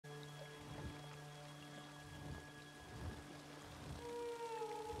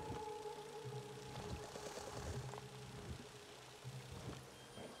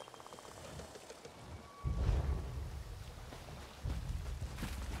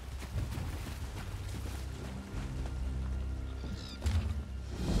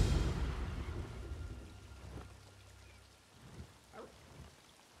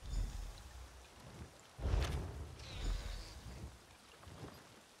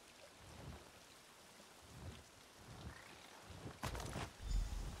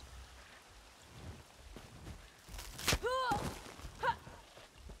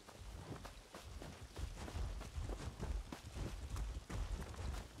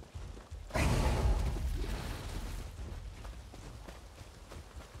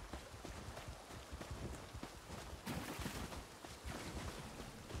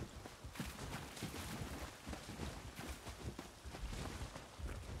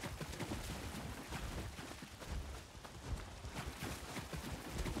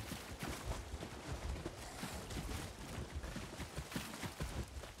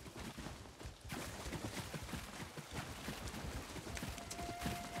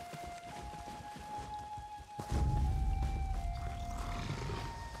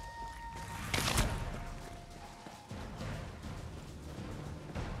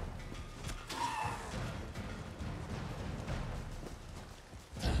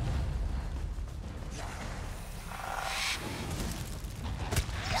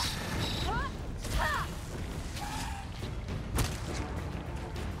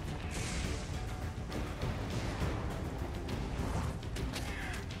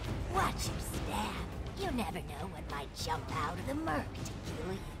Watch your step. You never know what might jump out of the murk to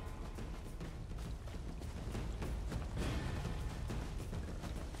kill you.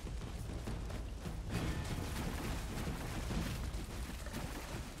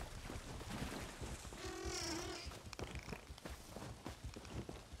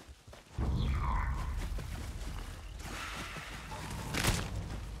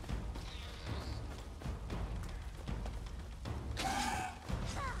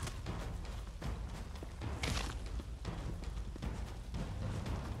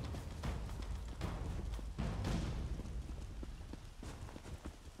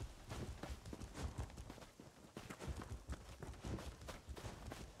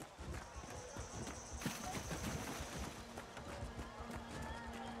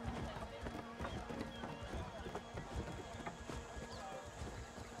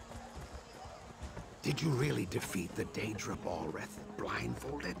 Did you really defeat the Daedra Balrith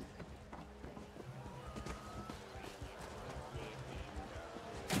blindfolded?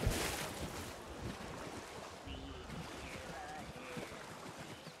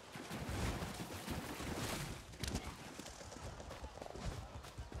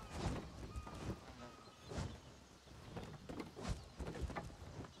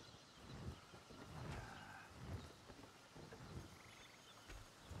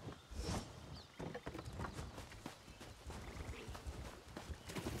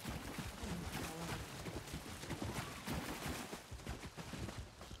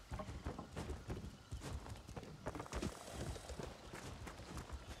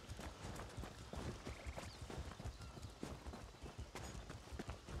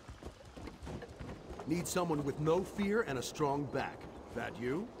 Need someone with no fear and a strong back. That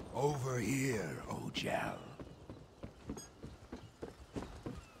you? Over here, Ojal.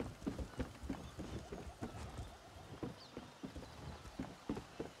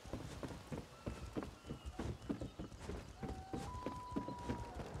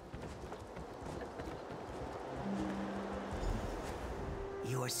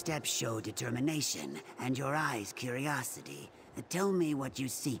 Your steps show determination, and your eyes curiosity. Tell me what you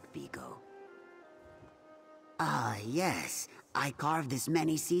seek, Pico. Ah, yes. I carved this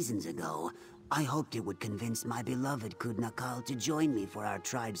many seasons ago. I hoped it would convince my beloved Kudnakal to join me for our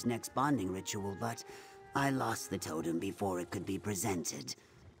tribe's next bonding ritual, but I lost the totem before it could be presented.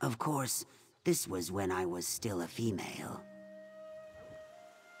 Of course, this was when I was still a female.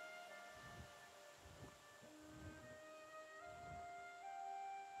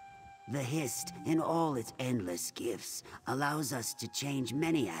 The Hist, in all its endless gifts, allows us to change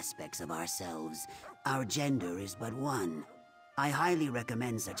many aspects of ourselves. Our gender is but one. I highly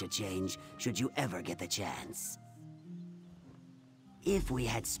recommend such a change, should you ever get the chance. If we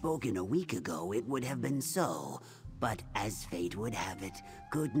had spoken a week ago, it would have been so. But as fate would have it,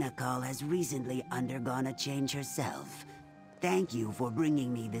 Kudnakal has recently undergone a change herself. Thank you for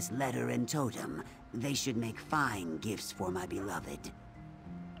bringing me this letter and totem. They should make fine gifts for my beloved.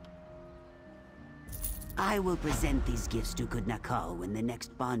 I will present these gifts to Kudnakal when the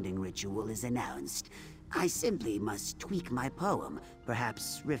next bonding ritual is announced. I simply must tweak my poem,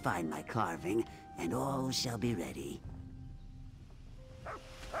 perhaps refine my carving, and all shall be ready.